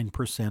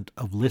 99%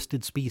 of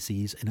listed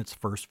species in its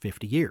first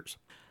 50 years.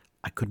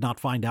 I could not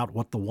find out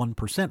what the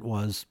 1%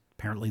 was.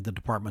 Apparently the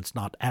department's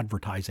not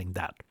advertising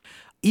that.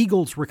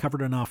 Eagles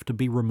recovered enough to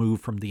be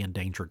removed from the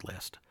endangered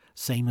list.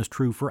 Same is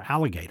true for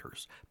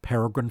alligators.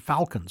 Peregrine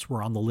falcons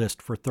were on the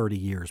list for 30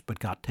 years but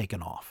got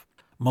taken off.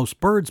 Most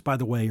birds, by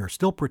the way, are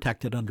still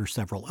protected under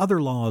several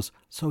other laws,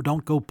 so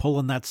don't go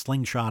pulling that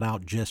slingshot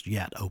out just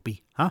yet,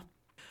 Opie, huh?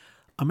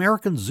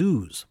 American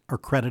zoos are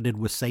credited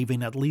with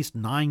saving at least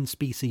 9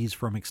 species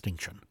from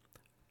extinction.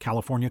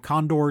 California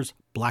condors,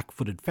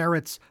 black-footed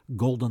ferrets,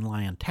 golden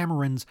lion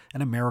tamarins,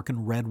 and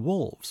American red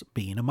wolves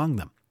being among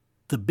them.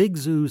 The big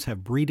zoos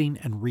have breeding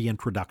and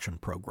reintroduction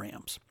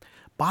programs.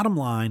 Bottom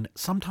line,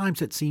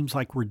 sometimes it seems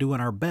like we're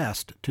doing our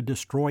best to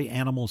destroy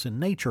animals in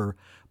nature,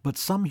 but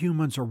some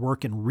humans are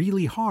working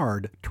really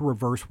hard to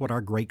reverse what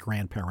our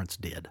great-grandparents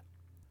did.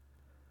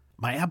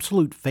 My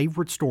absolute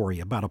favorite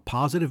story about a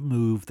positive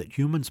move that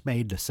humans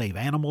made to save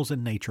animals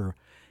in nature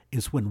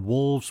is when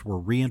wolves were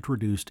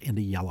reintroduced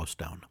into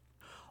Yellowstone.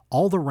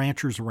 All the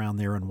ranchers around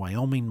there in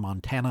Wyoming,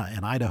 Montana,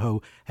 and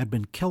Idaho had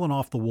been killing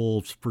off the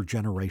wolves for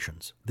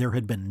generations. There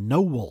had been no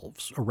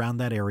wolves around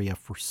that area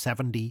for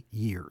 70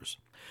 years.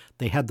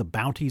 They had the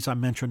bounties I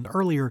mentioned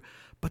earlier,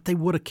 but they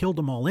would have killed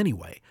them all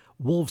anyway.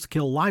 Wolves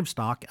kill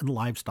livestock, and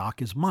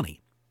livestock is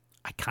money.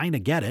 I kind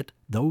of get it,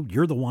 though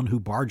you're the one who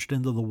barged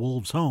into the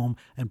wolves' home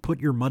and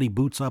put your muddy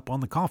boots up on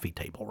the coffee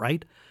table,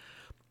 right?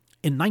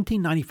 In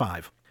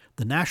 1995,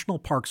 the National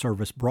Park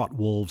Service brought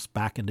wolves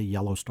back into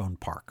Yellowstone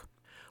Park.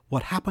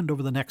 What happened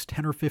over the next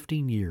 10 or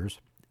 15 years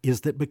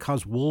is that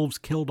because wolves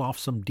killed off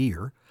some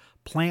deer,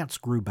 plants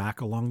grew back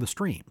along the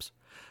streams.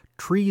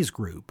 Trees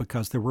grew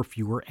because there were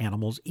fewer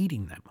animals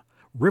eating them.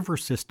 River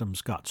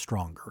systems got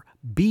stronger.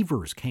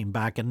 Beavers came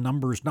back in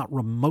numbers not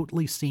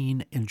remotely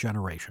seen in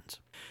generations.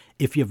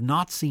 If you've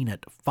not seen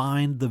it,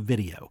 find the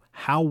video,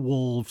 How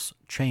Wolves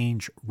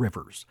Change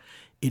Rivers.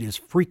 It is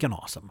freaking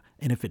awesome.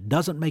 And if it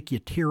doesn't make you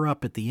tear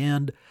up at the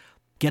end,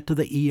 get to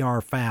the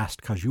ER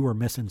fast because you are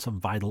missing some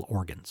vital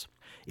organs.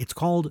 It's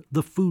called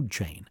the food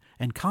chain,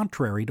 and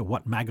contrary to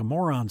what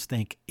magamorons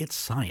think, it's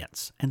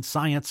science, and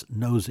science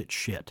knows its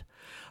shit.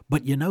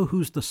 But you know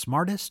who's the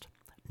smartest?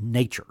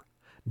 Nature.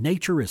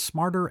 Nature is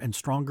smarter and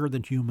stronger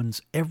than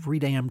humans every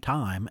damn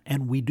time,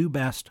 and we do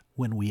best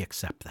when we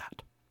accept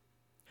that.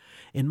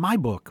 In my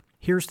book,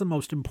 here's the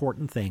most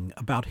important thing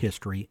about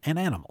history and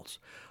animals,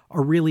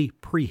 or really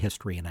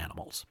prehistory and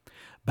animals.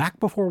 Back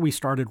before we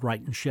started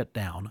writing shit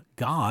down,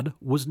 God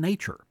was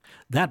nature.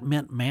 That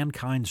meant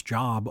mankind's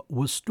job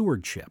was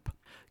stewardship.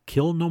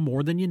 Kill no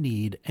more than you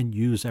need and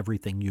use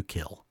everything you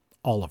kill.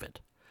 All of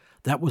it.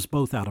 That was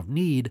both out of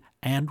need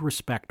and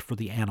respect for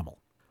the animal.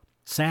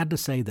 Sad to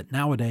say that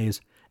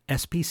nowadays,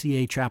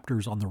 SPCA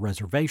chapters on the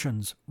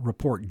reservations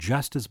report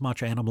just as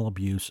much animal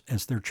abuse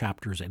as their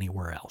chapters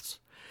anywhere else.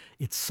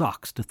 It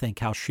sucks to think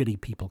how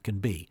shitty people can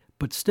be,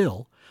 but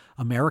still,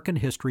 American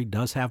history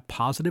does have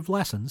positive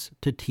lessons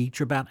to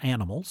teach about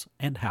animals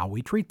and how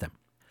we treat them.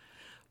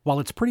 While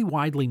it's pretty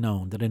widely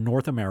known that in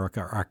North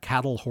America our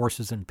cattle,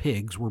 horses, and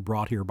pigs were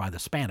brought here by the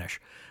Spanish,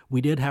 we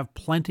did have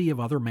plenty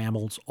of other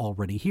mammals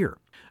already here.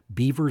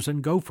 Beavers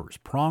and gophers,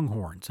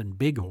 pronghorns and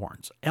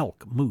bighorns,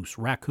 elk, moose,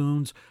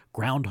 raccoons,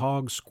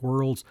 groundhogs,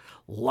 squirrels,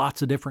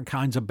 lots of different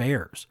kinds of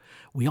bears.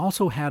 We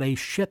also had a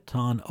shit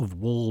ton of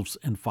wolves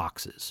and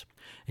foxes.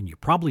 And you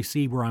probably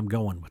see where I'm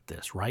going with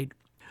this, right?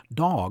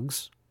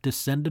 Dogs,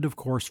 descended of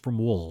course from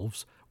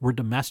wolves, were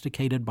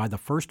domesticated by the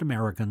first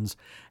Americans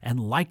and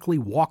likely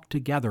walked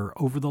together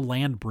over the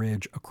land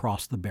bridge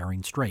across the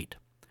Bering Strait.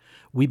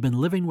 We've been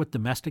living with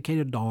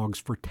domesticated dogs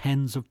for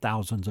tens of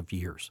thousands of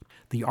years.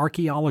 The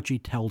archaeology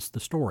tells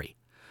the story.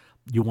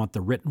 You want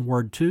the written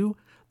word too?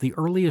 The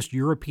earliest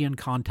European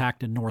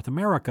contact in North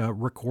America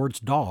records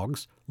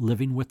dogs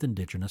living with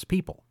indigenous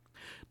people.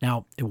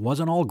 Now, it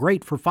wasn't all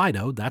great for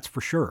Fido, that's for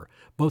sure.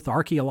 Both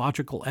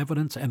archaeological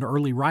evidence and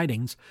early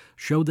writings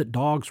show that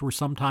dogs were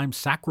sometimes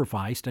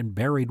sacrificed and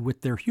buried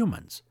with their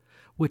humans,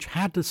 which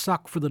had to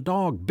suck for the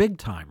dog big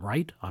time,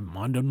 right? I'm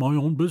minding my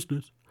own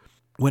business.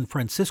 When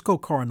Francisco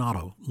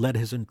Coronado led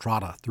his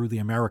entrada through the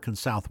American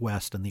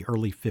Southwest in the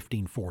early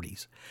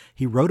 1540s,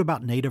 he wrote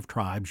about native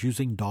tribes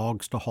using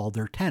dogs to haul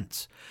their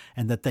tents,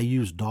 and that they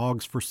used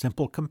dogs for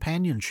simple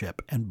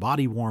companionship and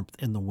body warmth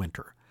in the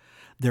winter.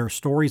 There are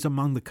stories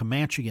among the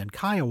Comanche and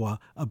Kiowa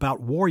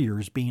about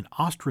warriors being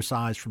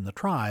ostracized from the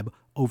tribe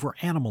over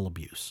animal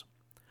abuse.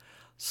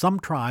 Some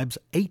tribes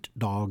ate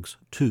dogs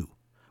too.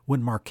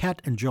 When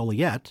Marquette and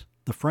Joliet,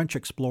 the French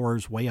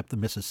explorers way up the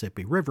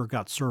Mississippi River,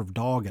 got served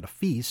dog at a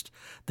feast,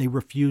 they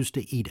refused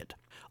to eat it.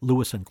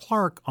 Lewis and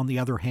Clark, on the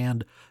other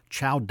hand,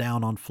 chowed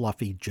down on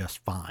Fluffy just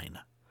fine.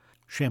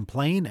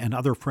 Champlain and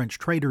other French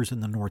traders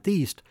in the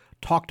Northeast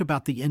talked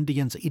about the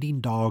Indians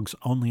eating dogs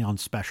only on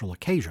special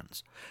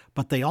occasions,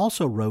 but they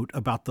also wrote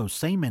about those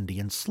same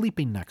Indians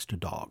sleeping next to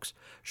dogs,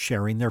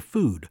 sharing their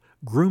food,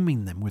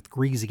 grooming them with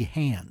greasy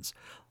hands,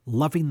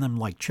 loving them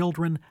like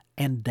children,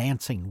 and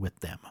dancing with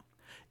them.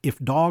 If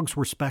dogs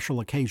were special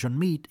occasion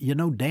meat, you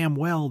know damn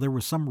well there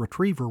was some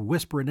retriever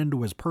whispering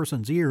into his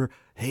person's ear,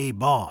 "Hey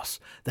boss,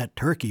 that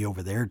turkey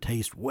over there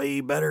tastes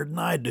way better than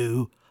I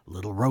do.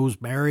 Little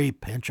rosemary,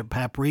 pinch of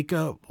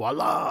paprika,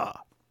 voila!"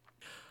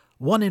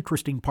 One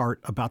interesting part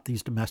about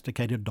these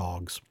domesticated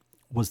dogs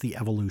was the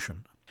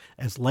evolution.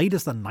 As late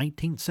as the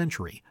 19th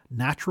century,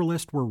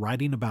 naturalists were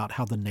writing about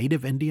how the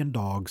native Indian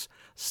dogs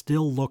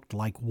still looked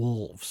like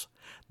wolves.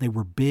 They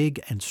were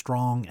big and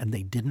strong, and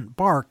they didn't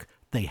bark,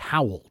 they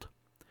howled.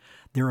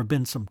 There have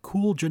been some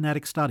cool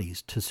genetic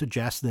studies to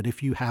suggest that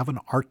if you have an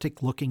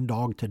Arctic-looking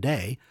dog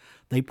today,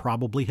 they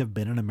probably have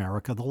been in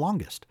America the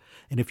longest.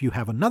 And if you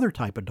have another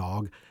type of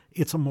dog,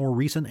 it's a more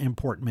recent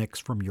import mix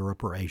from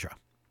Europe or Asia.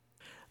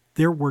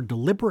 There were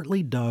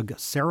deliberately dug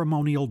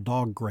ceremonial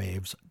dog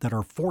graves that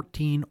are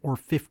 14 or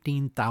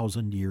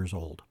 15,000 years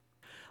old.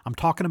 I'm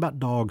talking about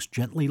dogs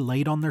gently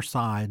laid on their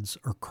sides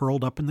or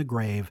curled up in the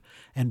grave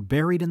and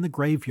buried in the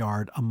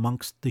graveyard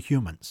amongst the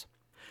humans.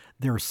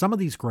 There are some of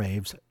these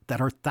graves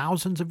that are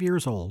thousands of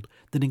years old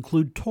that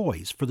include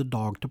toys for the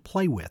dog to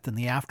play with in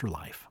the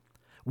afterlife.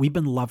 We've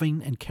been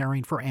loving and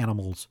caring for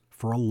animals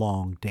for a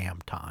long damn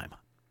time.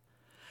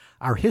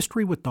 Our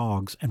history with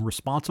dogs and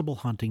responsible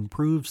hunting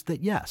proves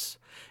that yes,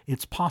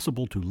 it's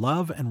possible to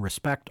love and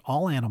respect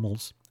all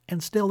animals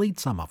and still eat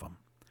some of them.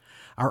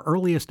 Our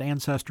earliest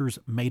ancestors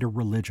made a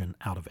religion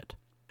out of it.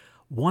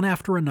 One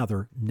after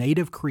another,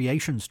 native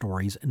creation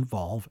stories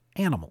involve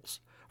animals.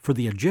 For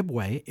the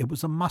Ojibwe, it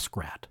was a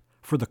muskrat.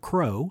 For the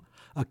Crow,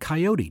 a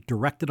coyote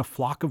directed a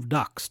flock of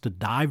ducks to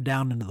dive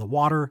down into the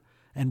water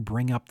and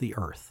bring up the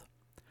earth.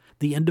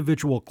 The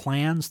individual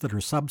clans that are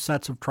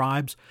subsets of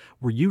tribes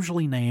were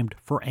usually named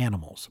for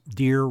animals: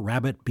 deer,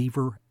 rabbit,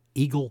 beaver,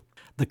 eagle.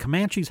 The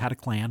Comanches had a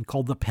clan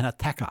called the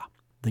Penateka,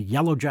 the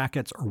Yellow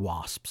Jackets or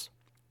Wasps.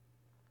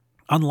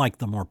 Unlike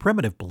the more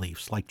primitive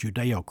beliefs like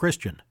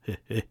Judeo-Christian,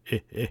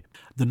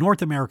 the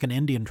North American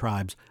Indian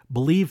tribes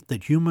believed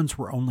that humans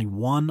were only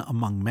one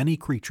among many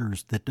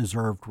creatures that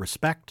deserved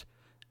respect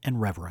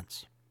and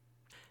reverence.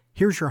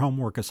 Here's your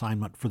homework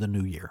assignment for the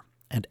new year,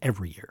 and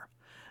every year.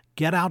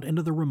 Get out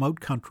into the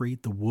remote country,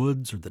 the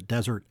woods or the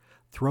desert,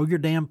 throw your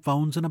damn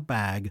phones in a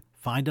bag,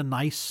 find a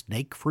nice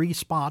snake-free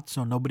spot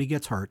so nobody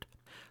gets hurt,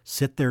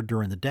 sit there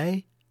during the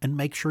day, and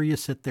make sure you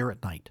sit there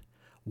at night.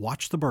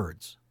 Watch the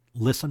birds.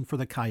 Listen for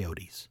the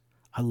coyotes.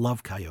 I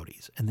love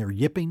coyotes, and their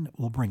yipping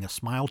will bring a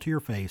smile to your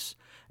face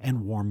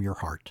and warm your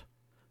heart.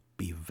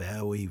 Be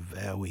very,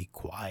 very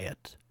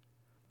quiet.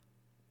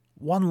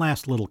 One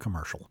last little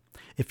commercial.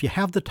 If you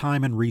have the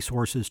time and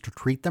resources to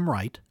treat them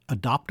right,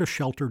 adopt a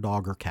shelter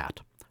dog or cat.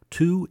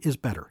 2 is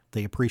better.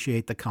 They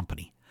appreciate the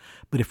company.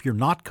 But if you're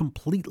not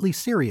completely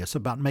serious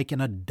about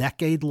making a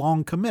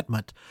decade-long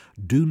commitment,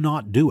 do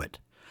not do it.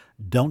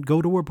 Don't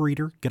go to a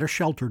breeder, get a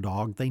shelter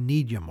dog. They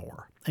need you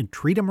more. And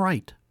treat them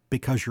right,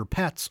 because your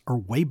pets are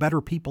way better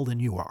people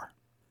than you are.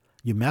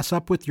 You mess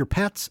up with your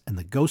pets, and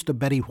the ghost of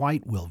Betty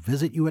White will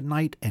visit you at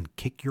night and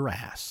kick your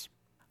ass.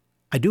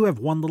 I do have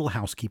one little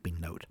housekeeping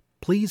note.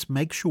 Please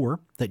make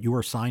sure that you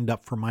are signed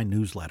up for my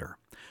newsletter.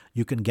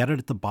 You can get it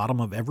at the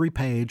bottom of every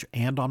page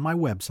and on my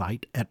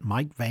website at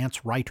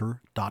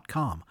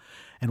MikeVanceWriter.com.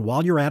 And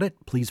while you're at it,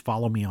 please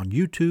follow me on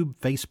YouTube,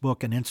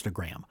 Facebook, and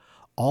Instagram.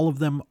 All of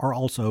them are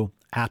also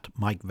at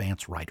Mike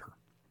Vance Writer.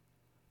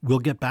 We'll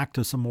get back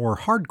to some more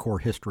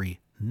hardcore history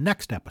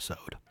next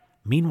episode.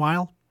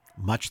 Meanwhile,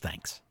 much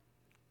thanks.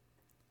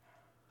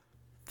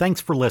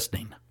 Thanks for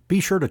listening. Be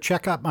sure to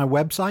check out my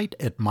website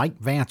at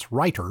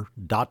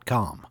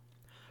MikeVanceWriter.com.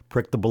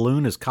 Prick the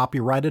Balloon is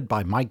copyrighted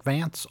by Mike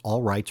Vance,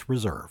 all rights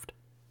reserved.